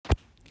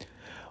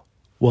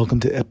Welcome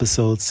to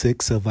episode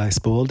 6 of I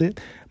Spoiled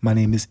It. My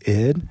name is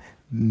Ed.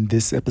 In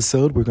this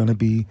episode, we're going to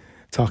be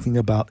talking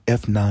about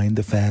F9,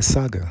 the Fast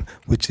Saga,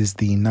 which is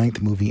the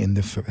 9th movie in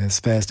the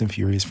Fast and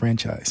Furious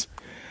franchise.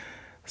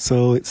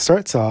 So it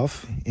starts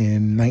off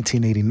in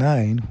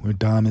 1989, where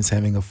Dom is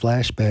having a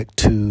flashback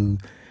to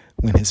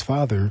when his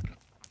father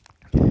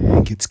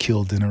gets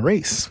killed in a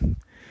race.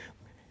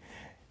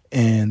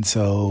 And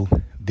so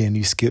then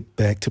you skip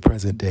back to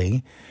present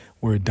day,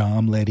 where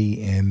Dom,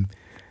 Letty, and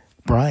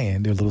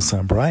Brian, their little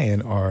son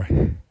Brian, are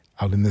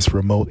out in this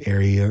remote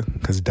area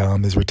because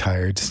Dom is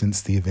retired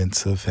since the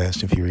events of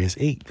Fast and Furious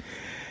 8.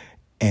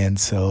 And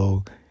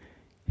so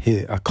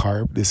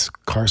this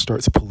car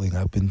starts pulling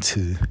up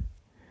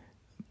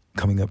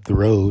coming up the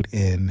road,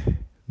 and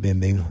then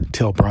they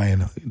tell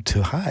Brian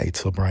to hide.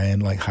 So Brian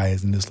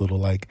hides in this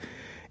little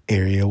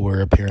area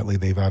where apparently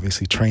they've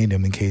obviously trained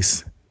him in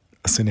case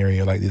a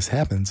scenario like this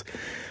happens.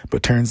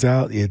 But turns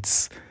out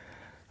it's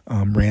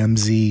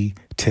Ramsey,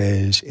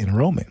 Tej, and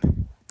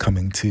Roman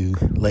coming to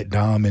let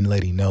Dom and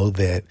Letty know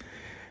that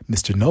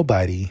Mr.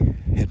 Nobody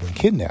had been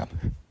kidnapped.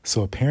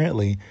 So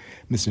apparently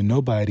Mr.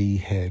 Nobody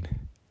had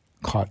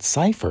caught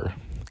Cypher,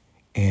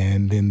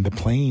 and then the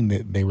plane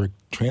that they were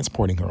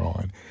transporting her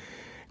on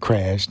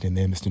crashed, and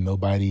then Mr.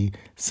 Nobody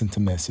sent a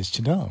message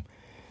to Dom.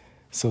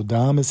 So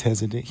Dom is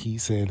hesitant. He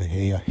said,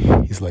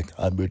 he's like,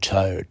 I'm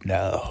retired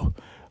now.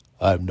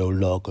 I'm no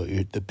longer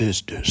in the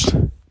business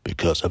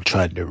because I'm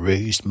trying to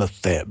raise my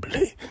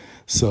family.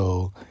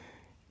 So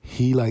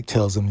he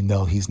tells him,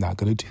 no, he's not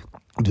going to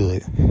do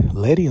it.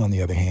 Letty, on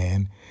the other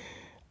hand,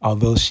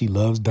 although she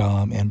loves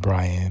Dom and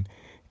Brian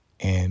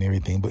and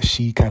everything, but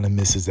she kind of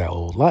misses that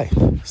old life.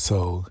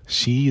 So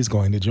she is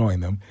going to join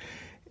them.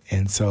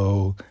 And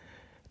so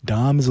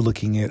Dom is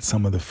looking at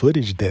some of the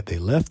footage that they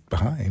left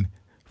behind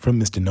from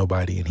Mr.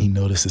 Nobody, and he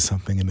notices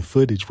something in the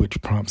footage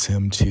which prompts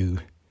him to,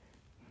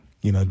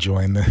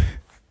 join the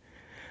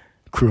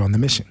crew on the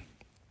mission.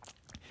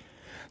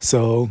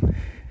 So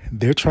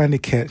they're trying to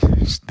catch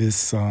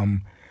this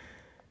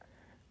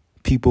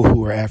people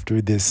who are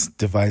after this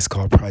device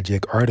called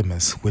Project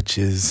Artemis, which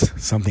is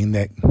something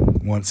that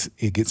once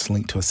it gets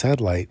linked to a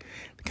satellite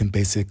can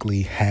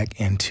basically hack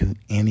into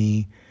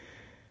any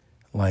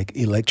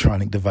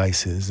electronic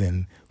devices,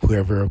 and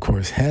whoever of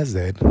course has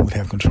that would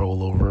have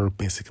control over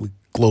basically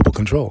global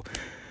control.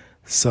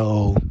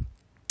 So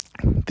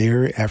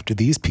they're after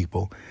these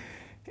people,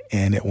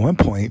 and at one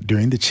point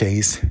during the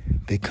chase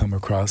they come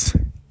across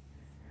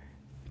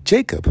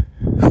Jacob,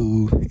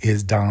 who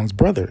is Dom's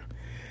brother.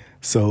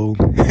 So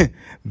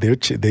they're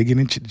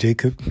getting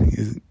Jacob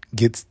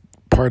gets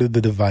part of the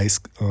device,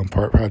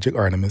 Project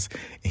Artemis,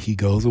 and he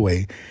goes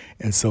away.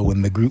 And so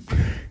when the group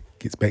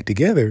gets back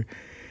together,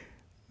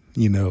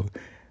 Dom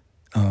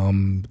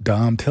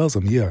tells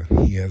him,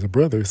 he has a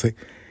brother.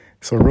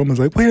 So Roman's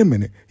like, wait a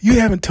minute,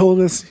 you haven't told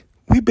us.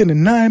 We've been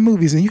in 9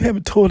 movies and you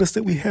haven't told us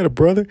that we had a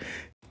brother.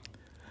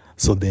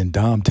 So then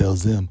Dom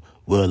tells them,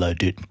 well, I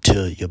didn't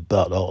tell you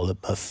about all of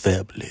my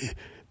family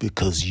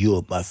because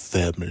you're my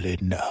family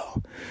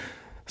now.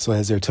 So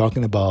as they're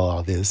talking about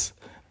all this,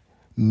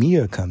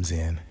 Mia comes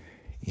in,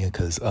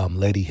 because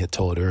Letty had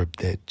told her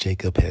that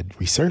Jacob had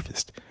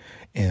resurfaced.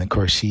 And of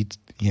course she,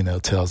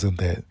 tells him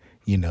that,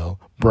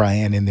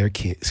 Brian and their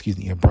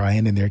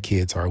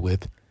kids are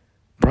with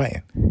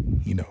Brian,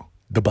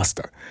 the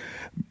Buster,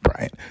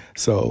 Brian.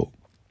 So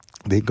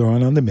they go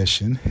on the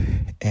mission,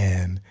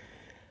 and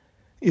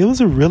it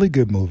was a really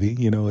good movie.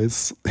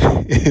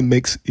 It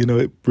makes,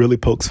 it really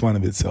pokes fun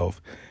of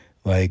itself.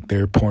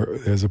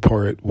 There's a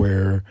part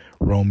where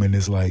Roman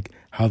is like,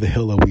 how the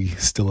hell are we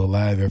still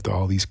alive after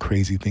all these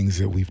crazy things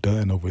that we've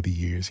done over the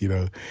years,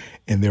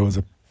 And there was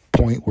a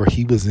point where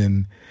he was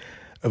in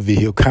a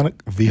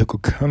vehicle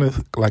kind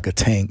of like a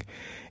tank,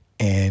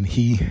 and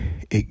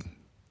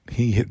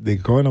they're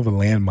going over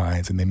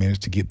landmines, and they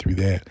managed to get through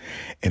that.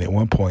 And at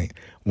one point,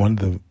 one of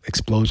the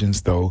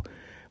explosions though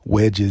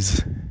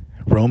wedges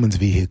Roman's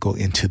vehicle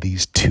in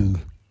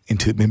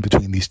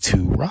between these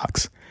two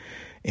rocks,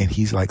 and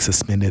he's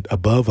suspended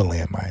above a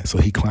landmine. So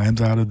he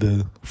climbs out of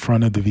the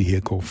front of the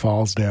vehicle,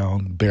 falls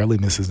down, barely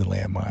misses the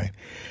landmine.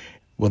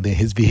 Well, then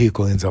his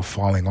vehicle ends up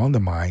falling on the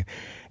mine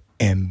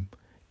and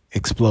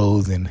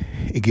explodes, and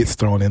it gets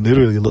thrown, and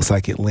literally looks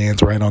like it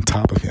lands right on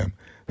top of him.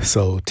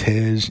 So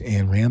Tej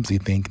and Ramsey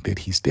think that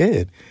he's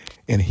dead,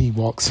 and he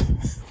walks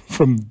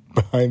from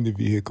behind the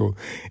vehicle,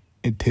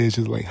 and Tej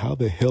is like, how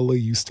the hell are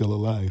you still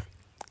alive?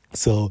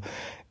 So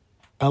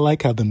I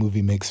like how the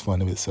movie makes fun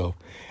of itself.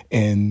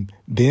 And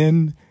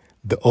then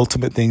the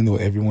ultimate thing that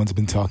everyone's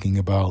been talking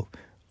about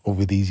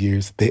over these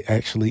years, they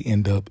actually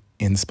end up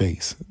in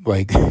space.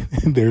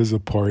 There's a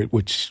part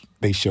which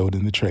they showed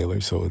in the trailer,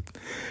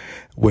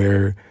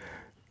 where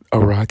a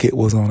rocket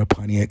was on a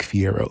Pontiac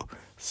Fiero.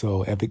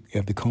 So at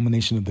the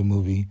culmination of the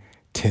movie,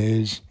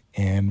 Tej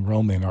and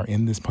Roman are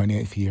in this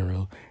Pontiac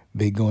Fiero.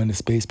 They go into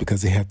space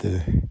because they have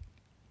to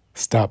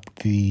stop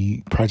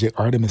the Project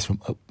Artemis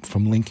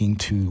from linking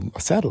to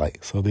a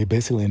satellite. So they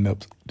basically end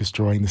up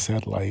destroying the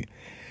satellite.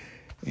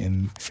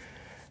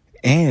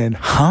 And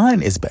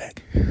Han is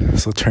back.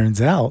 So it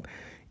turns out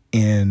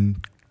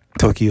in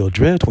Tokyo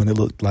Drift, when it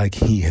looked like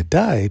he had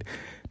died,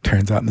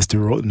 turns out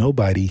Mr.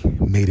 Nobody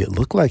made it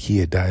look like he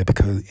had died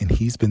and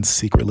he's been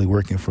secretly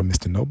working for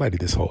Mr. Nobody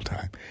this whole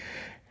time.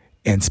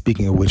 And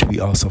speaking of which, we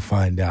also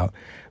find out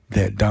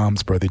that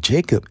Dom's brother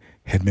Jacob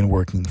had been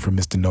working for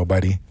Mr.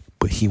 Nobody,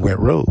 but he went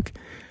rogue.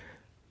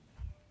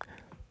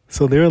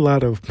 So there are a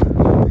lot of,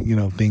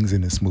 things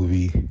in this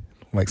movie,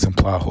 like some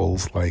plot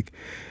holes.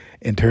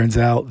 And turns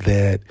out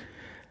that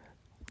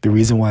the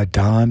reason why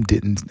Dom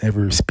didn't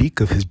ever speak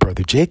of his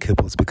brother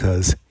Jacob was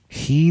because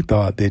he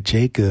thought that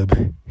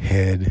Jacob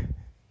had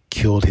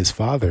killed his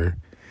father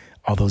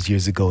all those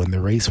years ago in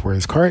the race where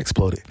his car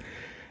exploded.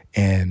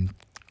 And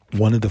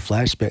one of the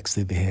flashbacks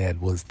that they had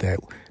was that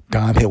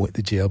Dom had went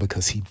to jail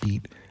because he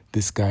beat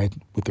this guy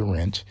with a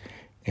wrench.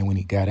 And when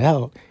he got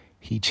out,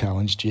 he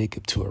challenged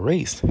Jacob to a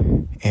race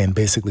and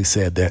basically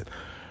said that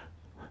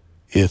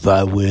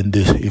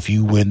if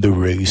you win the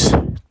race,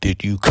 then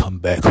you come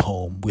back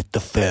home with the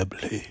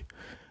family.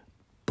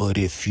 But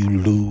if you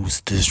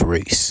lose this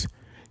race,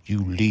 you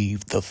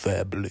leave the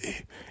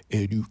family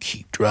and you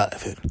keep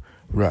driving,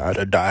 ride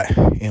or die.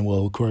 And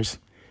well, of course,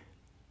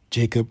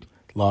 Jacob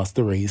lost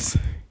the race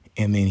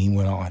and then he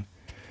went on.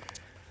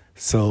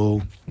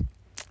 So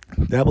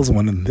that was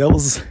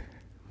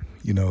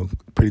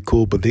pretty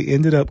cool. But they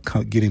ended up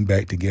getting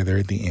back together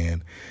at the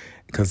end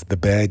because the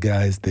bad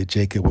guys that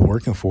Jacob was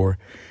working for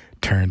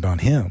turned on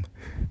him.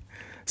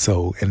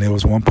 So, and there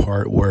was one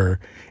part where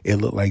it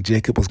looked like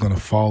Jacob was going to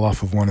fall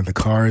off of one of the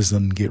cars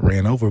and get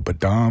ran over, but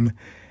Dom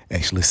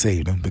actually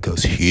saved him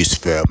because he's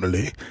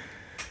family.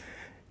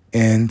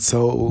 And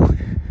so,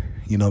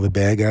 the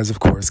bad guys, of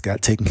course,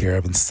 got taken care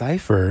of. And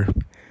Cypher,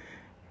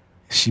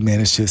 she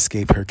managed to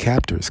escape her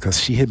captors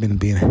because she had been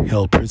being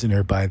held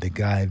prisoner by the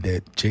guy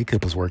that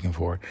Jacob was working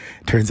for.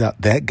 Turns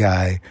out that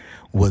guy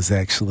was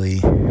actually,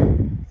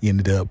 he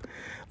ended up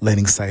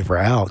letting Cypher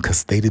out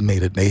because they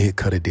had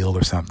cut a deal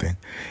or something.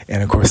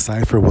 And of course,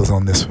 Cypher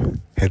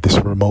had this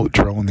remote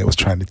drone that was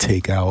trying to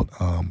take out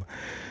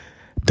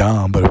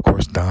Dom, but of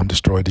course Dom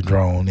destroyed the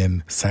drone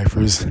and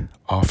Cypher's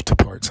off to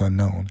parts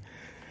unknown.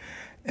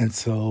 And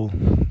so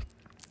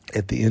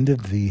at the end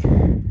of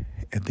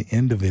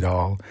it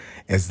all,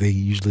 as they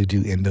usually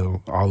do end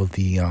of all of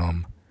the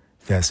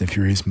Fast and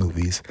Furious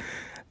movies,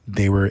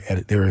 they were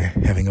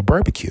having a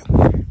barbecue.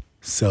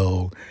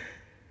 So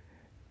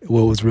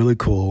what was really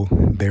cool,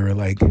 they were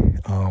like,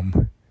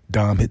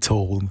 Dom had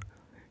told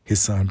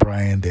his son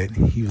Brian that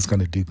he was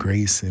going to do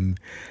grace, and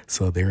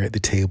so they were at the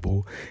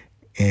table,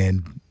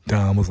 and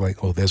Dom was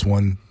like, "Oh, there's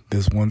one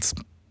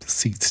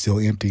seat still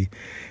empty,"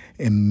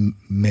 and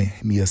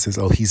Mia says,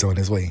 "Oh, he's on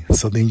his way."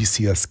 So then you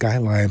see a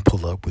skyline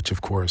pull up, which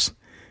of course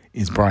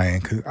is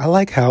Brian. 'Cause I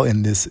like how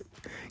in this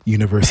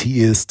universe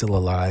he is still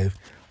alive,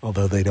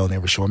 although they don't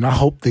ever show him. I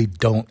hope they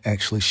don't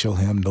actually show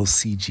him, no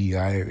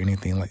CGI or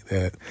anything like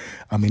that.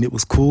 I mean, it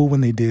was cool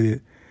when they did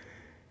it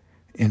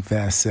in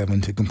Fast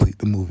 7 to complete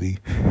the movie.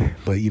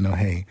 But,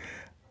 hey,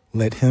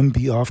 let him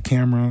be off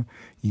camera.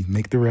 You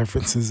make the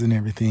references and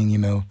everything,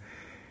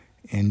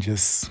 and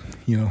just,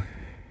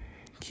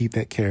 keep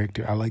that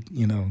character. I like,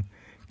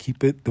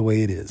 keep it the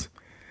way it is.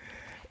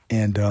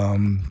 And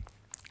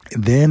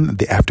then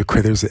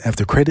there's an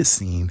after credit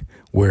scene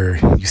where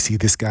you see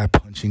this guy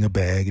punching a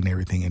bag and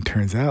everything, and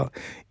turns out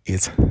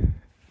it's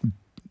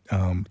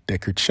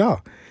Deckard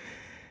Shaw.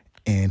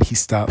 And he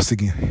stops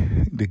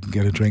again to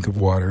get a drink of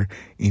water,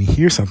 and he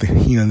hears something.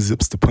 He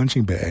unzips the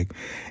punching bag,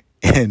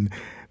 and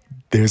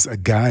there's a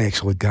guy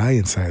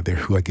inside there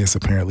who I guess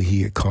apparently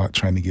he had caught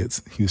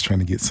he was trying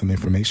to get some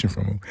information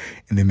from him.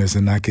 And then there's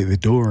a knock at the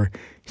door.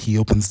 He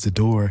opens the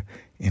door,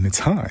 and it's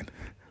Han.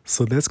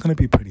 So that's going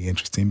to be pretty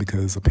interesting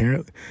because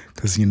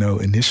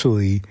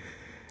initially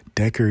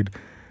Deckard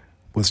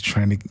was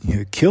trying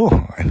to kill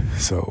Han.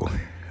 So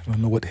I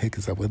don't know what the heck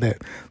is up with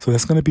that. So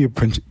that's going to be a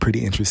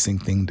pretty interesting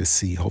thing to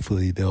see.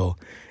 Hopefully they'll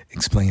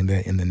explain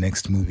that in the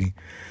next movie.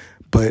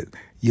 But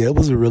yeah, it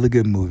was a really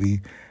good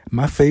movie.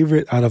 My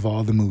favorite out of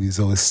all the movies,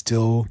 though, is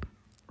still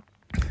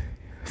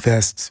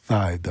Fast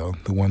 5, though,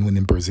 the one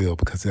in Brazil,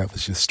 because that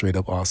was just straight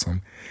up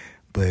awesome.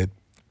 But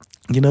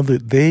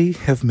they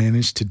have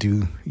managed to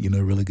do,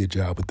 a really good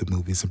job with the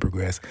movies and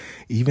progress.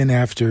 Even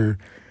after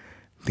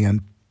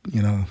the,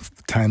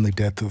 timely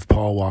death of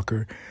Paul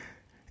Walker,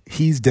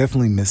 he's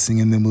definitely missing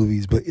in the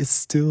movies, but it's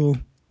still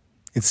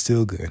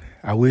good.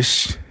 I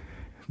wish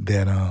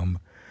that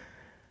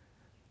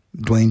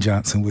Dwayne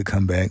Johnson would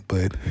come back,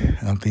 but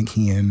I think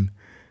he and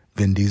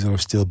Vin Diesel are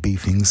still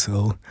beefing,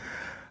 so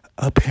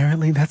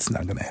apparently that's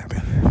not going to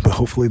happen. But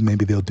hopefully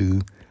maybe they'll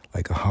do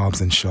like a Hobbs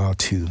and Shaw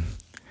 2.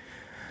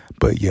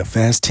 But yeah,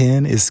 Fast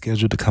 10 is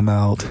scheduled to come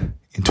out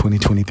in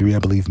 2023, I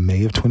believe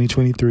May of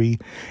 2023.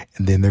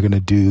 And then they're going to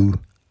do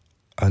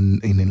an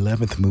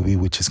 11th movie,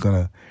 which is going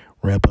to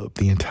wrap up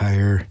the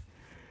entire,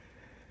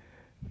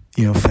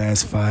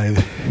 Fast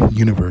 5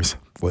 universe.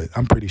 But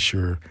I'm pretty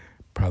sure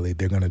probably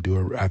they're going to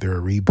do either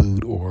a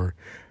reboot or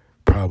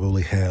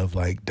probably have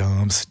like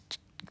Dom's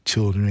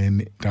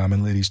children, Dom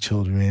and Letty's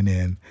children,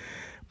 and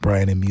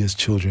Brian and Mia's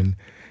children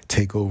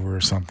take over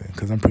or something.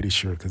 Because I'm pretty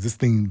sure, because this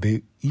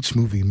thing, each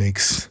movie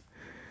makes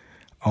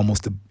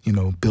almost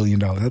 $1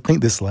 billion. I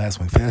think this last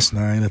one, Fast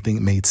 9, I think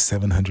it made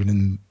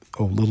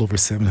a little over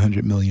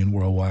 700 million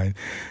worldwide.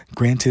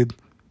 Granted,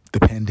 the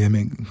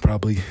pandemic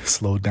probably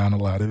slowed down a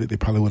lot of it. They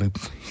probably would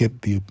have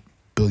hit the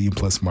billion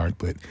plus mark,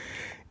 but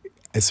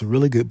it's a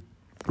really good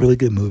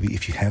movie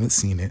if you haven't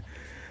seen it.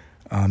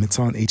 It's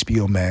on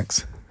HBO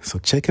Max, so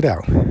check it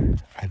out.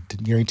 I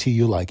guarantee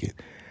you'll like it.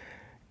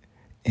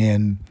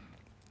 And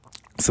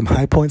some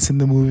high points in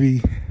the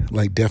movie,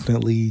 like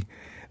definitely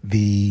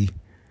the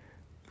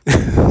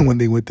when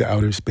they went to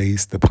outer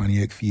space, the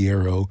Pontiac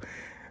Fiero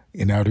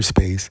in outer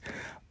space.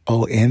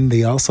 Oh, and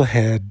they also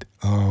had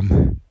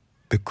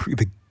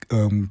the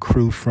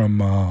crew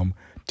from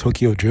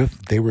Tokyo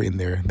Drift. They were in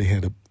there. They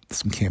had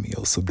some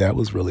cameos, so that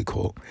was really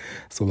cool.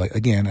 So, like,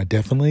 again, I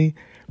definitely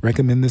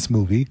recommend this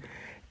movie.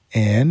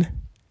 And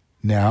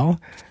now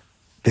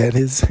that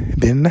has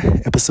been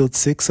episode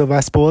 6 of I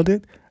Spoiled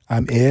It.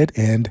 I'm Ed,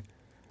 and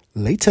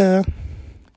later.